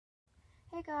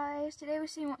Hey guys, today we're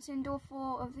seeing what's in door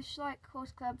 4 of the Schleich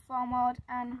Horse Club Farm World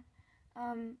and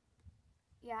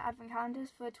advent calendars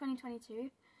for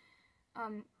 2022,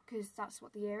 because that's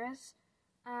what the year is.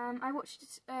 I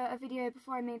watched a video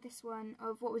before I made this one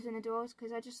of what was in the doors,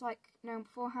 because I just like knowing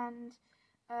beforehand.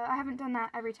 I haven't done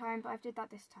that every time, but I've did that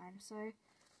this time, so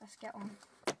let's get on.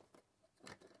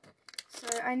 So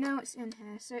I know what's in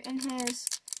here. So in here's,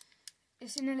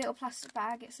 it's in a little plastic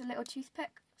bag. It's a little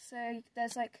toothpick. So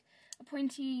there's like a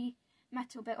pointy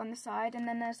metal bit on the side, and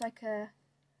then there's like a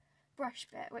brush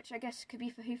bit, which I guess could be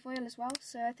for hoof oil as well.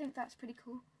 So I think that's pretty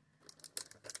cool.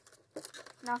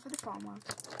 Now for the farm world.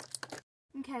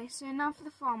 Okay, so now for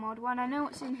the farm world one. I know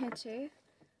what's in here too.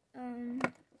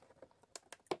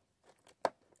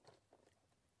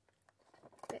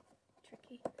 Bit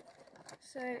tricky.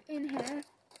 So in here,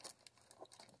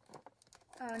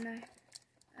 oh no,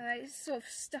 it's sort of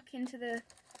stuck into the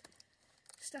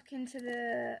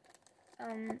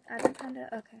advent calendar.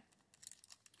 Okay,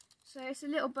 so it's a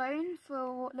little bone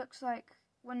for what looks like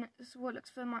what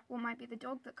might be the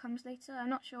dog that comes later. I'm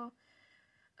not sure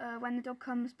when the dog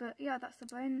comes, but yeah, that's the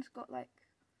bone. It's got like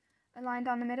a line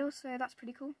down the middle, so that's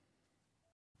pretty cool.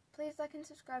 Please like and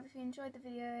subscribe if you enjoyed the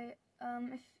video.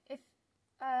 If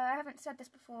I haven't said this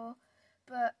before,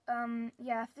 but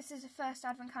yeah, if this is the first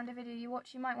advent calendar video you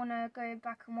watch, you might want to go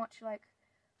back and watch like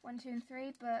 1, 2, and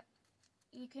 3, but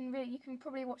you can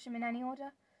probably watch them in any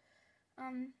order.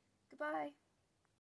 Goodbye.